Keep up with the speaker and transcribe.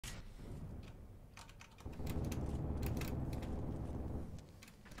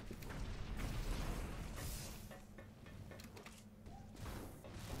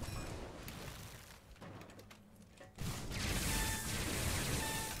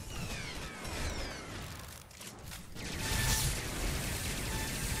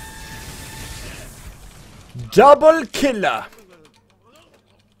Double killer.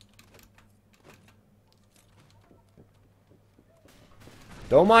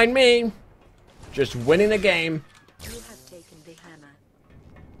 Don't mind me. Just winning the game. You have taken the hammer.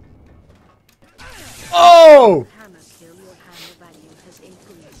 Oh! Hammer kill, your hammer value has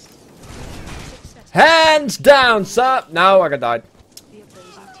increased. Success. Hands down, sir. No, I got died. The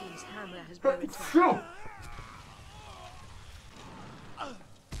opposing team's hammer has been returned.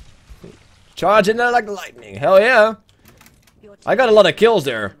 Charging there like lightning. Hell yeah. Your team I got a lot of kills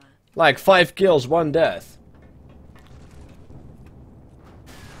there. hammer. Like 5 kills, 1 death.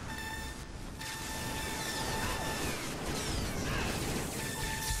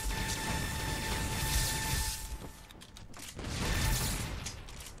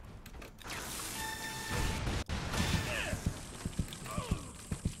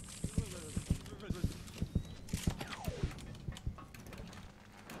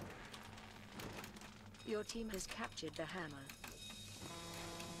 Your team has captured the hammer.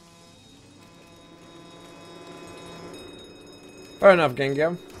 Fair enough,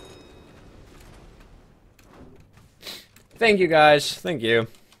 Gengo. Thank you, guys. Thank you.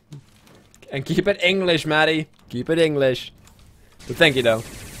 And keep it English, Maddie. Keep it English. But thank you, though.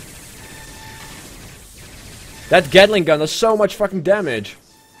 That Gatling gun does so much fucking damage.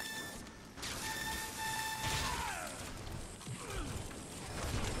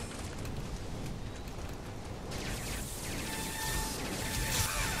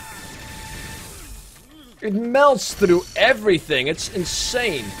 It melts through everything. It's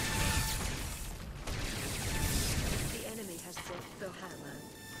insane. The enemy has dropped the hammer.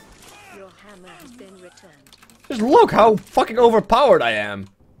 Your hammer has been returned. Just look how fucking overpowered I am.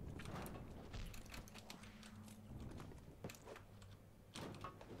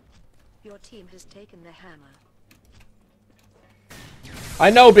 Your team has taken the hammer.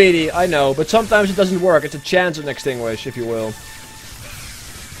 I know, Beatty, I know, but sometimes it doesn't work. It's a chance and extinguish, if you will.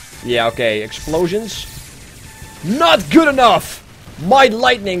 Yeah, okay, explosions. Not good enough! My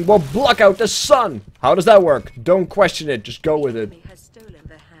lightning will block out the sun! How does that work? Don't question it, just go with The it. enemy has stolen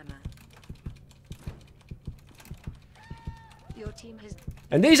the hammer. Your team has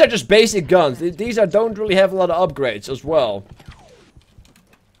And these are just basic guns. These don't really have a lot of upgrades as well.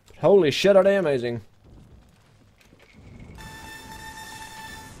 Holy shit, are they amazing.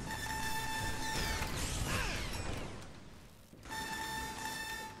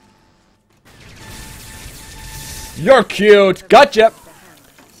 You're cute. Gotcha.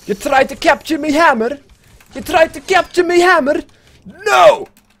 You tried to capture me hammer. You tried to capture me hammer. No.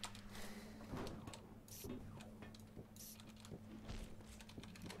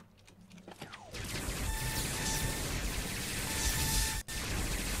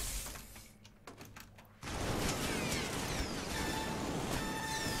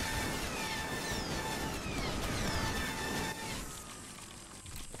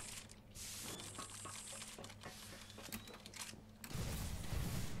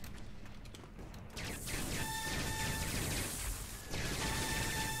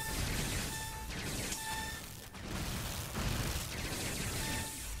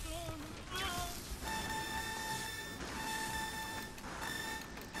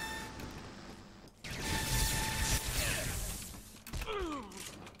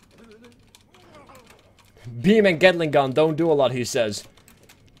 Beam and Gatling gun don't do a lot, he says.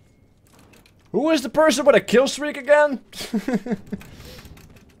 Who is the person with a kill streak again?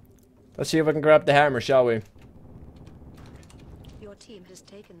 Let's see if I can grab the hammer, shall we? Your team has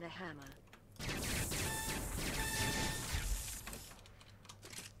taken the hammer.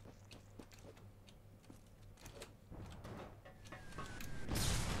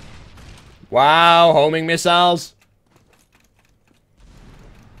 Wow, homing missiles.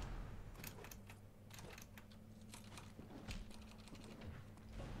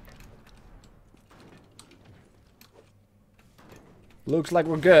 Looks like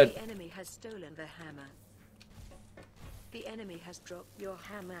we're good. The enemy has stolen the hammer. The enemy has dropped. Your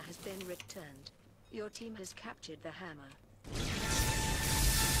hammer has been returned. Your team has captured the hammer.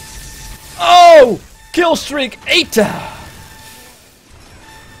 Oh! Kill streak 8!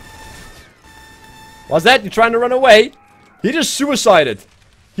 Was that? You trying to run away? He just suicided.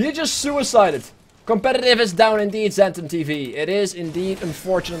 He just suicided. Competitive is down indeed, Zenton TV. It is indeed,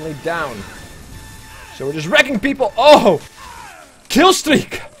 unfortunately, down. So we're just wrecking people. Oh! Kill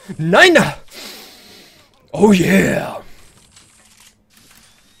streak! 9! Oh yeah!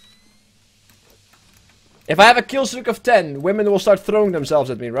 If I have a kill streak of 10, women will start throwing themselves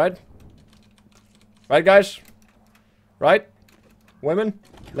at me, right? Right, guys? Right? Women?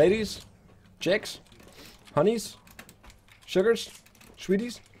 Ladies? Chicks? Honeys? Sugars?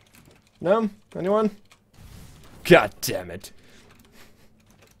 Sweeties? No? Anyone? God damn it.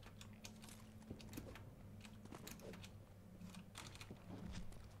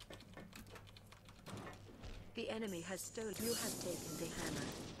 The enemy has stolen. You have taken the hammer.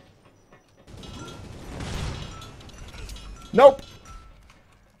 Nope.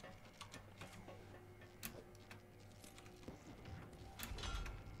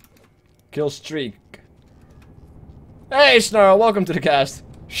 Kill streak. Hey, Snarl, welcome to the cast.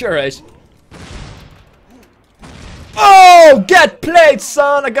 Sure, Ace. Oh, get played,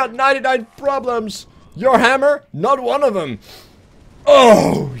 son! I got 99 problems. Your hammer? Not one of them.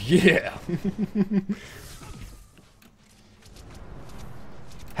 Oh, yeah.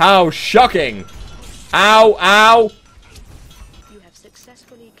 How shocking. Ow, ow. You have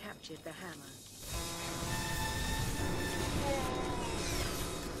successfully captured the hammer.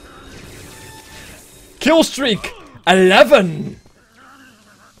 Kill streak 11.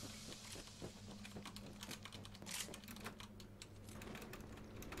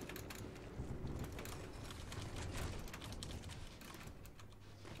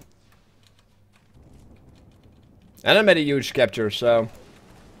 And I made a huge capture, so.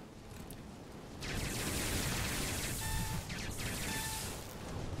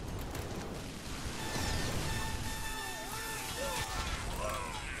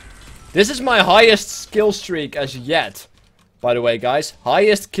 This is my highest kill streak as yet. By the way, guys.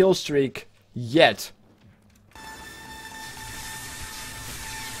 Highest kill streak yet.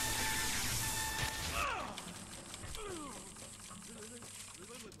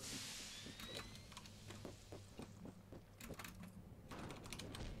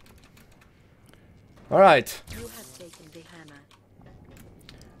 Alright. You have taken the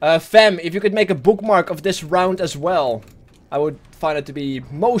hammer. Fem, if you could make a bookmark of this round as well, I would find it to be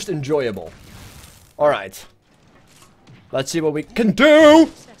most enjoyable. Alright. Let's see what we can do!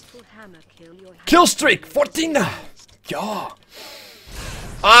 Successful hammer kill. Your hammer Kill streak! 14! Yeah!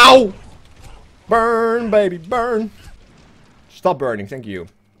 Ow! Burn, baby, burn! Stop burning, thank you.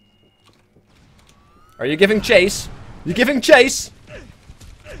 Are you giving chase? You giving chase?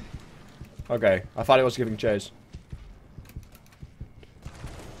 Okay, I thought he was giving chase.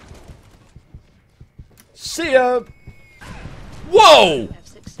 See ya! Whoa!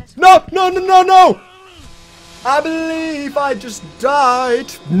 No, no, no, no, no! I believe I just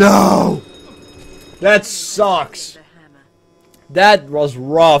died. No! That sucks. That was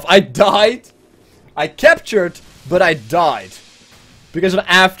rough. I died. I captured, but I died. Because of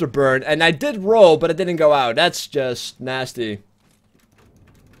afterburn. And I did roll, but it didn't go out. That's just nasty.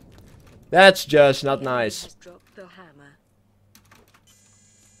 That's just not nice.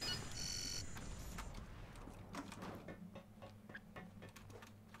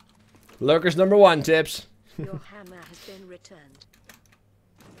 Lurkers number 1, Tips. Your hammer has been returned.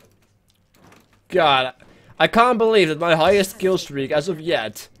 God, I can't believe that my highest kill streak as of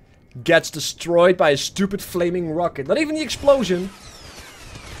yet gets destroyed by a stupid flaming rocket. Not even the explosion.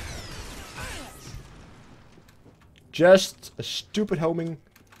 Just a stupid homing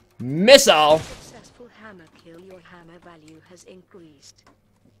missile. Successful hammer kill. Your hammer value has increased.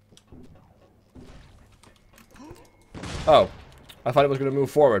 Oh, I thought it was going to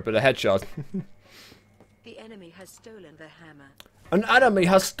move forward, but a headshot. The enemy has stolen the hammer. An enemy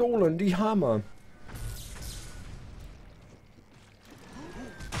has stolen the hammer.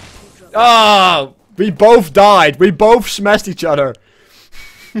 Ah, we both died. We both smashed each other.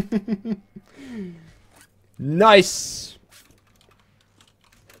 Nice.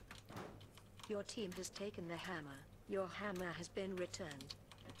 Your team has taken the hammer. Your hammer has been returned.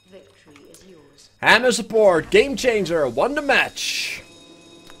 Victory is yours. Hammer support, game changer, won the match.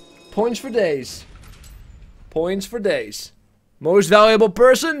 Points for days. Points for days. Most valuable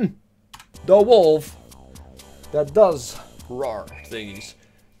person? The wolf. That does roar things.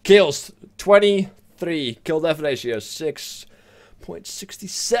 Kills 23. Kill death ratio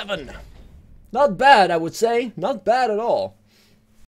 6.67. Not bad, I would say. Not bad at all.